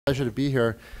Pleasure to be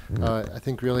here. I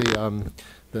think really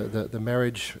the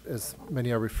marriage, as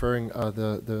many are referring,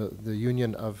 the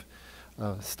union of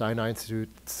Stein Eye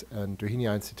Institute and Doheny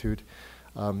Eye Institute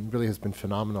really has been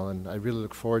phenomenal, and I really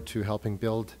look forward to helping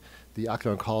build the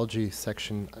ocular oncology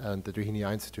section at the Doheny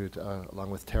Eye Institute along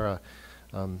with Tara.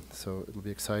 So it'll be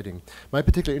exciting. My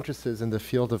particular interest is in the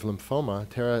field of lymphoma.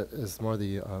 Tara is more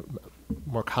the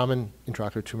more common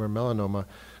intraocular tumor melanoma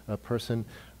person.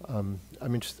 I'm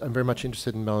very much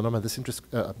interested in melanoma.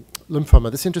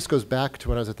 Lymphoma. This interest goes back to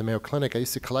when I was at the Mayo Clinic. I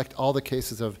used to collect all the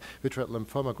cases of vitreoretinal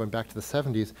lymphoma going back to the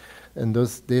 70s, and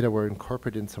those data were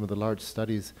incorporated in some of the large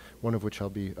studies, one of which I'll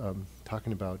be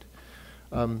talking about.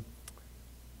 Some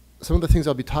of the things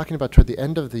I'll be talking about toward the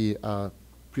end of the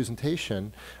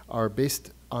presentation are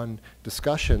based on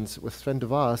discussions with Sven de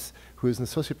Vos, who is an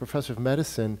associate professor of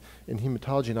medicine in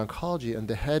hematology and oncology and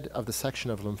the head of the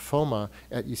section of lymphoma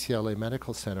at UCLA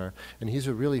Medical Center. And he's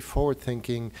a really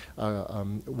forward-thinking,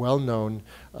 well-known,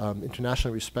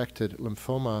 internationally respected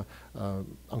lymphoma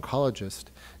oncologist,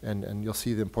 and you'll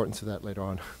see the importance of that later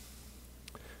on.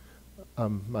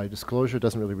 My disclosure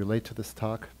doesn't really relate to this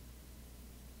talk.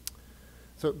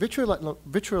 So vitreoretinal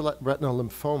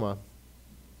lymphoma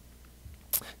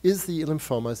is the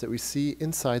lymphomas that we see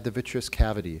inside the vitreous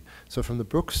cavity. So from the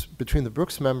between the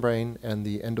Brooks membrane and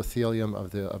the endothelium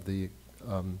of the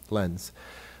lens.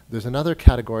 There's another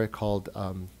category called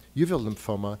uveal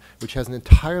lymphoma, which has an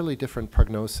entirely different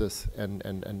prognosis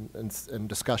and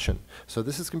discussion. So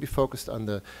this is going to be focused on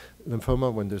the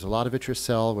lymphoma when there's a lot of vitreous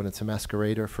cell, when it's a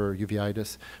masquerader for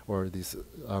uveitis, or these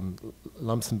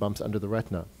lumps and bumps under the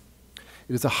retina.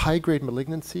 It is a high-grade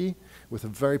malignancy with a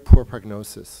very poor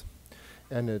prognosis.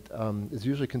 And it is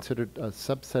usually considered a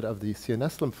subset of the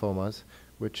CNS lymphomas,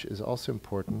 which is also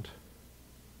important.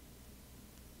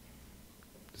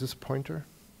 Is this a pointer?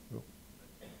 Oh.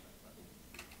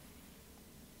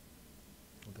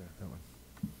 There, that one.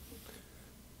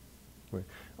 Wait.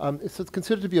 So it's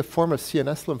considered to be a form of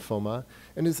CNS lymphoma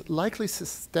and is likely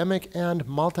systemic and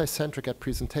multicentric at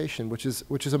presentation, which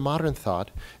is a modern thought.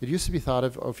 It used to be thought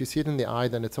of, oh, if you see it in the eye,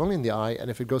 then it's only in the eye,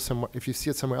 and if you see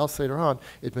it somewhere else later on,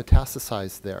 it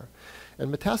metastasized there.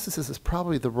 And metastasis is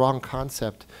probably the wrong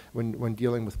concept when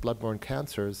dealing with bloodborne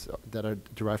cancers that are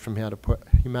derived from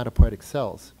hematopoietic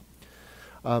cells.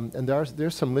 And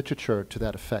there's some literature to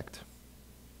that effect.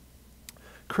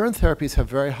 Current therapies have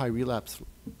very high relapse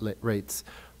rates.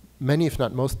 Many, if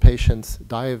not most, patients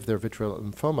die of their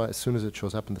vitreoretinal lymphoma as soon as it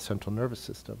shows up in the central nervous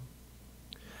system.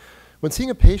 When seeing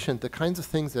a patient, the kinds of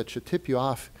things that should tip you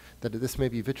off that this may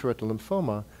be vitreoretinal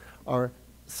lymphoma are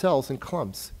cells and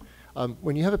clumps.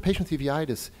 When you have a patient with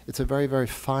uveitis, it's a very, very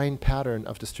fine pattern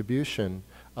of distribution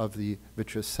of the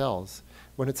vitreous cells.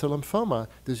 When it's a lymphoma,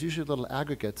 there's usually little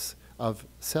aggregates of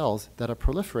cells that are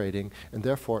proliferating and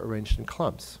therefore arranged in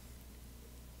clumps.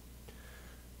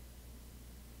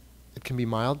 It can be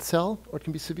mild cell, or it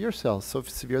can be severe cells, so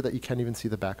severe that you can't even see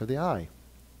the back of the eye.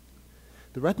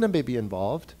 The retina may be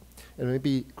involved, and it may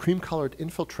be cream-colored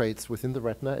infiltrates within the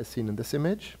retina, as seen in this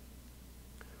image,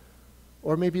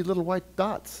 or maybe little white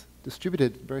dots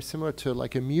distributed, very similar to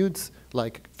like a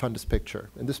Mude's-like fundus picture.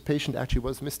 And this patient actually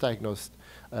was misdiagnosed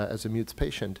as a Mude's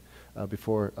patient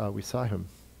before we saw him.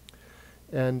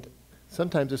 And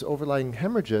sometimes there's overlying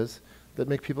hemorrhages that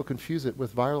make people confuse it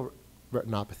with viral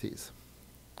retinopathies.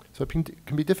 So it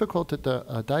can be difficult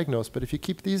to diagnose, but if you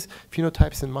keep these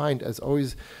phenotypes in mind as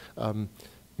always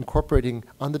incorporating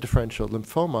on the differential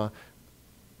lymphoma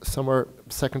somewhere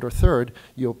second or third,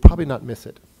 you'll probably not miss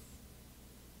it.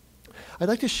 I'd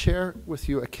like to share with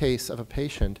you a case of a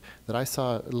patient that I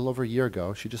saw a little over a year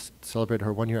ago. She just celebrated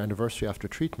her 1-year anniversary after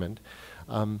treatment.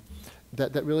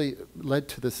 That really led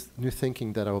to this new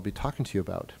thinking that I will be talking to you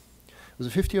about. It was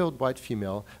a 50-year-old white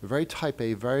female, very type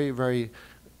A, very, very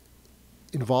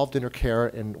involved in her care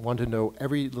and wanted to know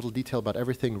every little detail about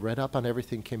everything, read up on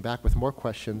everything, came back with more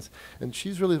questions. And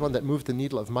she's really the one that moved the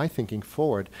needle of my thinking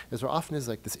forward, as there often is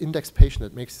like this index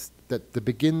patient that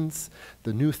begins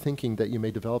the new thinking that you may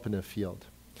develop in a field.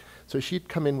 So she'd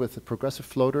come in with progressive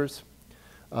floaters.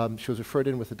 She was referred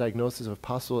in with a diagnosis of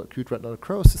possible acute retinal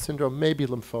necrosis syndrome, maybe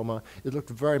lymphoma. It looked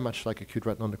very much like acute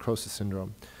retinal necrosis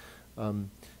syndrome. And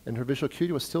her visual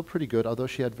acuity was still pretty good, although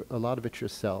she had a lot of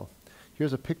vitreous cell.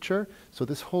 Here's a picture. So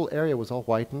this whole area was all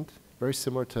whitened, very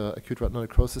similar to acute retinal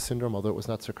necrosis syndrome, although it was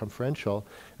not circumferential.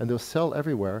 And there was cell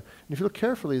everywhere. And if you look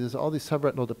carefully, there's all these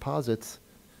subretinal deposits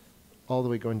all the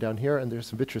way going down here. And there's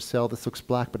some vitreous cell. This looks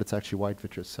black, but it's actually white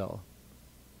vitreous cell.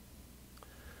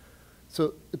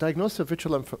 So the diagnosis of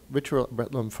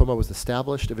vitreoretinal lymphoma was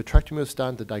established. A vitrectomy was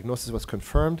done. The diagnosis was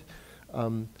confirmed.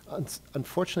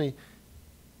 Unfortunately,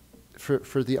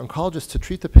 for the oncologist to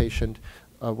treat the patient,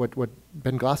 what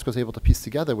Ben Glasgow was able to piece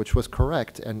together, which was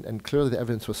correct, and clearly the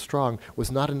evidence was strong,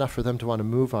 was not enough for them to want to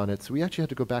move on it. So we actually had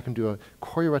to go back and do a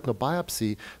chorioretinal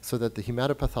biopsy so that the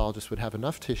hematopathologist would have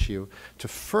enough tissue to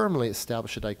firmly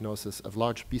establish a diagnosis of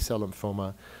large B-cell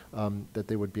lymphoma that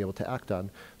they would be able to act on.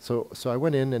 So I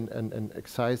went in and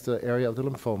excised the area of the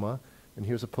lymphoma, and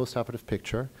here's a postoperative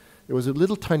picture. It was a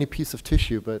little tiny piece of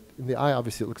tissue, but in the eye,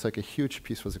 obviously, it looks like a huge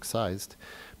piece was excised.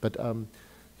 But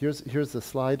here's the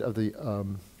slide of the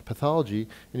pathology,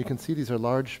 and you can see these are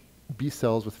large B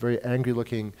cells with very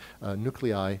angry-looking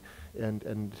nuclei, and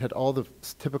it had all the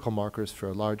typical markers for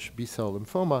a large B-cell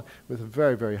lymphoma with a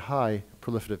very, very high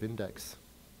proliferative index.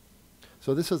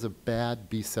 So this was a bad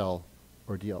B-cell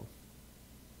ordeal.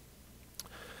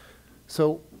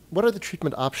 So what are the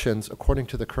treatment options according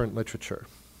to the current literature?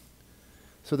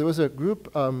 So there was a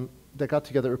group that got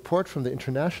together, a report from the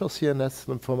International CNS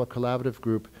Lymphoma Collaborative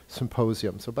Group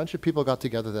Symposium. So a bunch of people got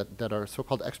together that are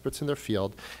so-called experts in their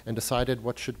field and decided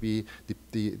what should be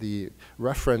the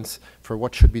reference for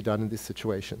what should be done in these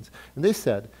situations. And they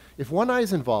said, if one eye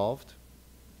is involved,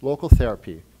 local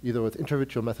therapy, either with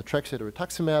intravitreal methotrexate or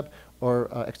rituximab or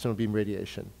external beam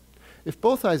radiation. If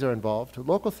both eyes are involved,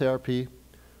 local therapy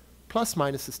plus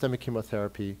minus systemic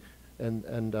chemotherapy, and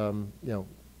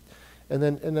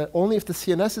then only if the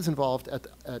CNS is involved at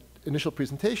initial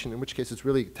presentation, in which case it's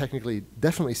really technically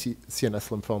definitely CNS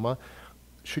lymphoma,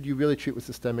 should you really treat with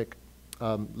systemic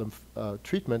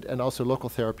treatment and also local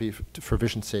therapy for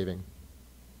vision saving.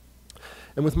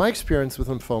 And with my experience with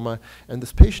lymphoma and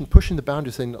this patient pushing the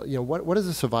boundaries saying, what is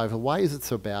the survival? Why is it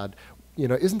so bad?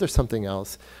 Isn't there something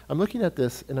else? I'm looking at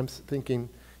this and I'm thinking,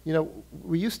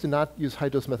 we used to not use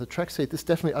high-dose methotrexate. This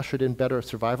definitely ushered in better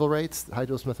survival rates,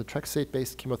 high-dose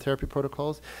methotrexate-based chemotherapy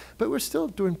protocols, but we're still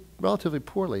doing relatively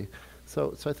poorly.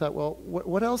 So I thought, well,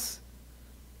 what else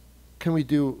can we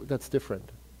do that's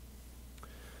different?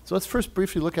 So let's first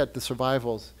briefly look at the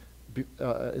survivals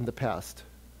in the past.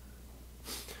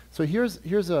 So here's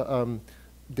a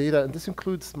data, and this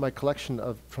includes my collection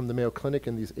from the Mayo Clinic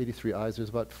in these 83 eyes. There's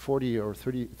about 40 or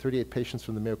 38 patients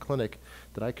from the Mayo Clinic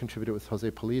that I contributed with Jose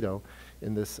Pulido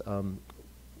in this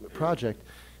project.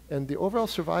 And the overall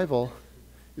survival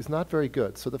is not very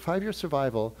good. So the 5-year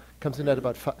survival comes in at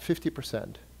about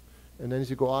 50%. And then as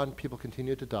you go on, people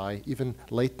continue to die, even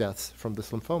late deaths from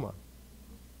this lymphoma.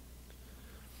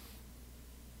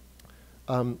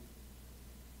 And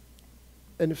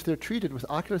if they're treated with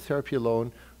ocular therapy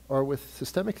alone or with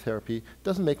systemic therapy,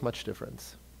 doesn't make much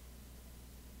difference.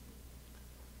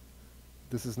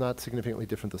 This is not significantly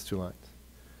different, those two lines.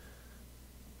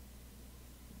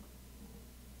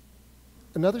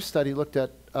 Another study looked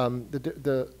at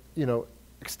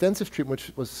extensive treatment,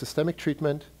 which was systemic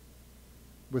treatment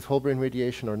with whole brain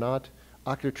radiation or not,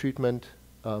 ocular treatment,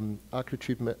 ocular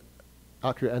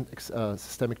and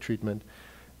systemic treatment.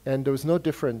 And there was no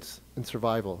difference in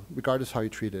survival, regardless of how you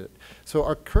treated it. So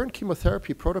our current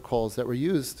chemotherapy protocols that were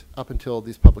used up until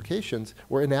these publications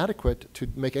were inadequate to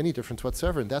make any difference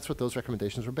whatsoever, and that's what those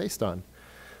recommendations were based on.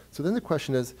 So then the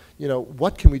question is,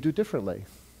 what can we do differently?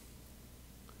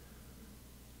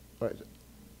 All right.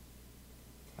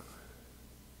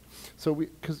 So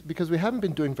because we haven't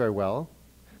been doing very well,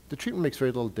 the treatment makes very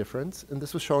little difference, and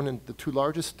this was shown in the two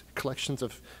largest collections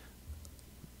of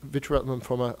vitreoretinal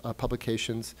lymphoma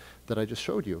publications that I just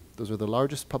showed you. Those are the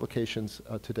largest publications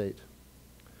to date.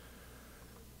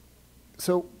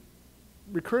 So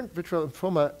recurrent vitreoretinal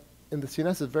lymphoma in the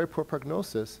CNS is very poor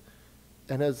prognosis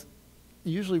and is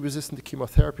usually resistant to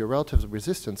chemotherapy or relatively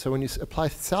resistant. So when you apply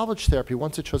salvage therapy,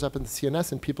 once it shows up in the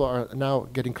CNS and people are now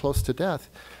getting close to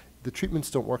death, the treatments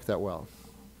don't work that well.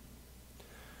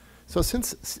 So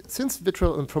since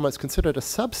vitreoretinal lymphoma is considered a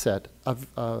subset of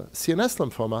CNS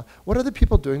lymphoma, what are the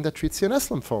people doing that treat CNS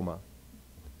lymphoma?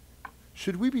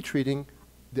 Should we be treating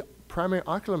the primary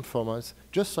ocular lymphomas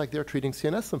just like they're treating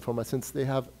CNS lymphoma, since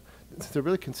they're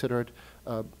really considered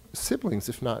siblings,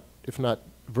 if not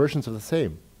versions of the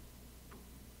same?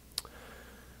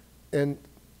 And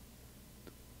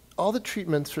all the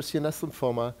treatments for CNS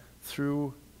lymphoma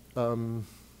through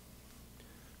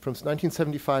from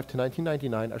 1975 to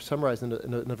 1999 are summarized in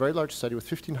a very large study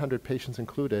with 1,500 patients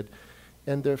included,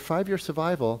 and their 5-year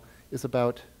survival is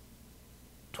about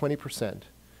 20%.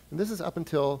 And this is up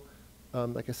until,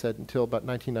 like I said, until about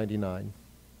 1999.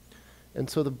 And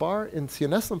so the bar in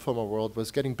CNS lymphoma world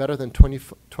was getting better than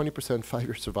 20%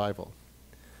 5-year survival.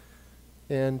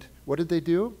 And what did they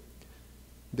do?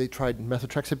 They tried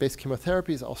methotrexate-based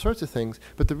chemotherapies, all sorts of things,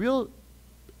 but the real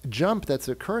jump that's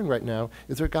occurring right now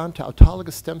is they're gone to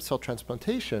autologous stem cell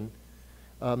transplantation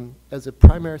as a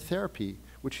primary therapy,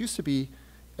 which used to be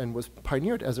and was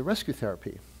pioneered as a rescue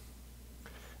therapy.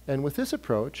 And with this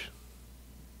approach,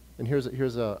 and here's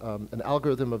an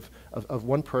algorithm of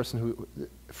one person who,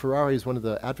 Ferrari is one of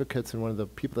the advocates and one of the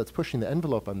people that's pushing the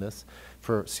envelope on this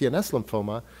for CNS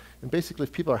lymphoma. And basically,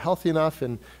 if people are healthy enough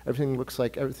and everything looks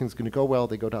like everything's going to go well,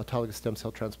 they go to autologous stem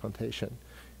cell transplantation.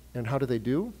 And how do they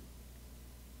do?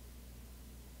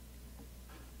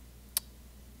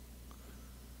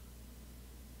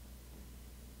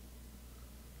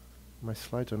 My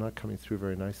slides are not coming through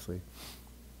very nicely.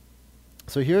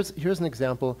 So here's an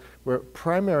example where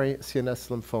primary CNS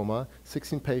lymphoma,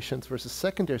 16 patients, versus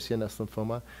secondary CNS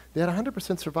lymphoma, they had a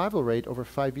 100% survival rate over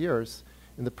 5 years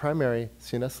in the primary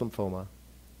CNS lymphoma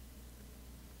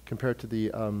compared to the,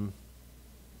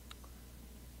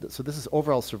 so this is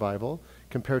overall survival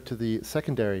compared to the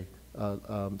secondary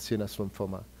CNS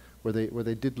lymphoma, where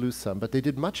they did lose some, but they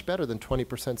did much better than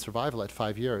 20% survival at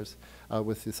 5 years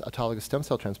with this autologous stem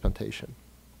cell transplantation.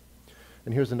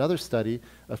 And here's another study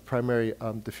of primary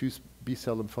diffuse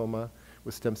B-cell lymphoma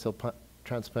with stem cell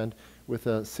transplant with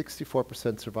a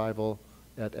 64% survival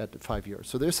at 5 years.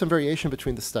 So there's some variation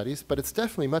between the studies, but it's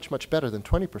definitely much, much better than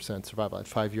 20% survival at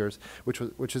 5 years,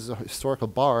 which is a historical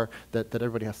bar that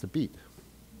everybody has to beat.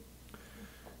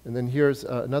 And then here's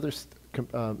another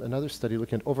study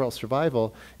looking at overall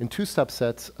survival in 2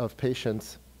 subsets of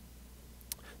patients.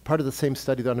 Part of the same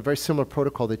study, they're on a very similar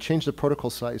protocol. They changed the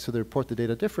protocol slightly, so they report the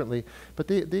data differently. But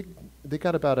they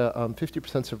got about a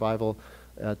 50% survival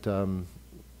at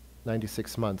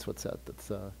 96 months. What's that?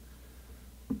 That's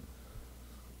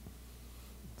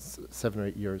 7 or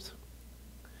 8 years.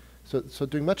 So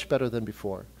doing much better than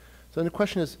before. So then the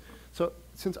question is, so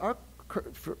since our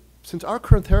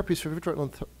current therapies for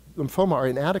vitreoretinal lymphoma are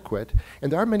inadequate,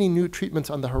 and there are many new treatments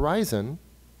on the horizon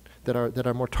that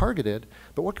are more targeted,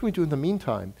 but what can we do in the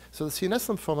meantime? So the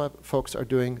CNS lymphoma folks are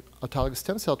doing autologous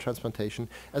stem cell transplantation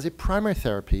as a primary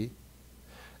therapy,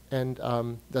 and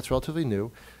that's relatively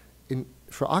new.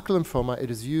 For ocular lymphoma, it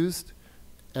is used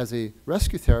as a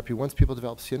rescue therapy once people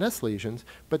develop CNS lesions,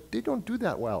 but they don't do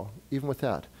that well, even with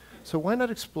that. So why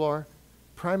not explore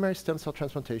primary stem cell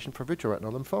transplantation for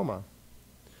vitreoretinal lymphoma?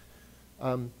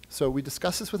 So we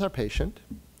discussed this with our patient,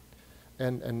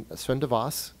 and Sven de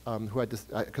Vos,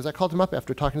 because I called him up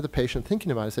after talking to the patient,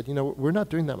 thinking about it. I said, you know, we're not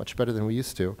doing that much better than we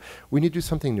used to. We need to do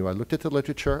something new. I looked at the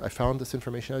literature. I found this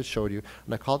information I showed you,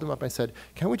 and I called him up and I said,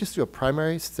 can we just do a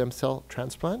primary stem cell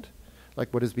transplant,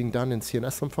 like what is being done in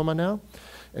CNS lymphoma now?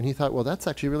 And he thought, well, that's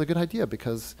actually a really good idea,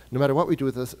 because no matter what we do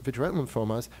with this vitreoretinal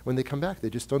lymphomas, when they come back,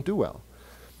 they just don't do well.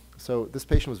 So this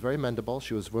patient was very amendable.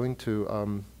 She was willing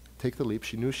to take the leap.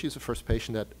 She knew she's the first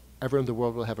patient that ever in the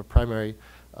world will have a primary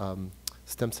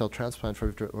stem cell transplant for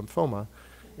vitreoretinal lymphoma.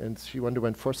 And she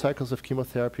underwent 4 cycles of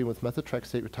chemotherapy with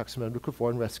methotrexate, rituximab,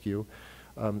 leucovorin rescue,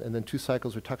 and then 2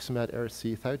 cycles rituximab,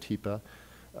 Ara-C, thiotepa,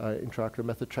 intraocular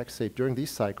methotrexate during these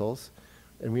cycles.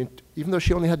 And even though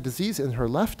she only had disease in her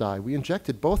left eye, we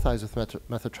injected both eyes with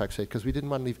methotrexate because we didn't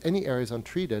want to leave any areas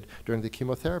untreated during the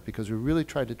chemotherapy, because we really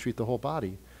tried to treat the whole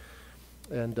body.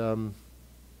 And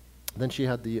then she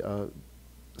had the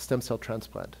stem cell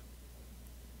transplant.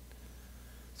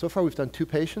 So far, we've done 2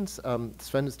 patients.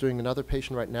 Sven is doing another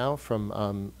patient right now from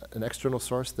an external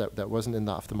source that wasn't in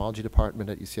the ophthalmology department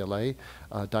at UCLA,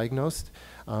 diagnosed.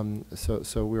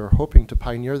 So we were hoping to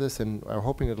pioneer this, and are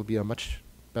hoping it'll be a much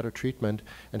better treatment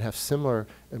and have similar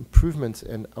improvements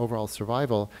in overall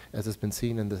survival as has been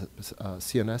seen in the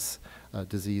CNS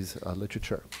disease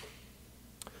literature.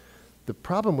 The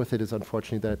problem with it is,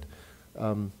 unfortunately, that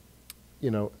you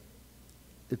know,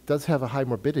 it does have a high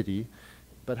morbidity,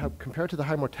 but compared to the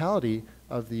high mortality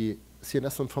of the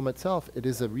CNS lymphoma itself, it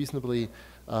is a reasonably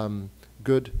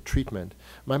good treatment.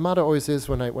 My motto always is,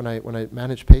 when I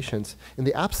manage patients, in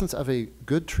the absence of a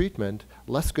good treatment,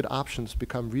 less good options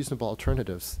become reasonable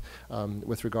alternatives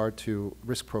with regard to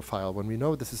risk profile. When we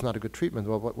know this is not a good treatment,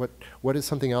 well, what is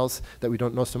something else that we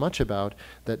don't know so much about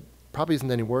that probably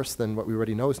isn't any worse than what we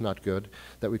already know is not good,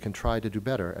 that we can try to do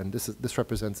better? And this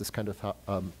represents this kind of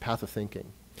path of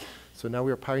thinking. So now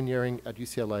we are pioneering at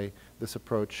UCLA this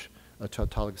approach to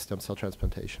autologous stem cell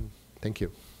transplantation. Thank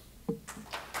you.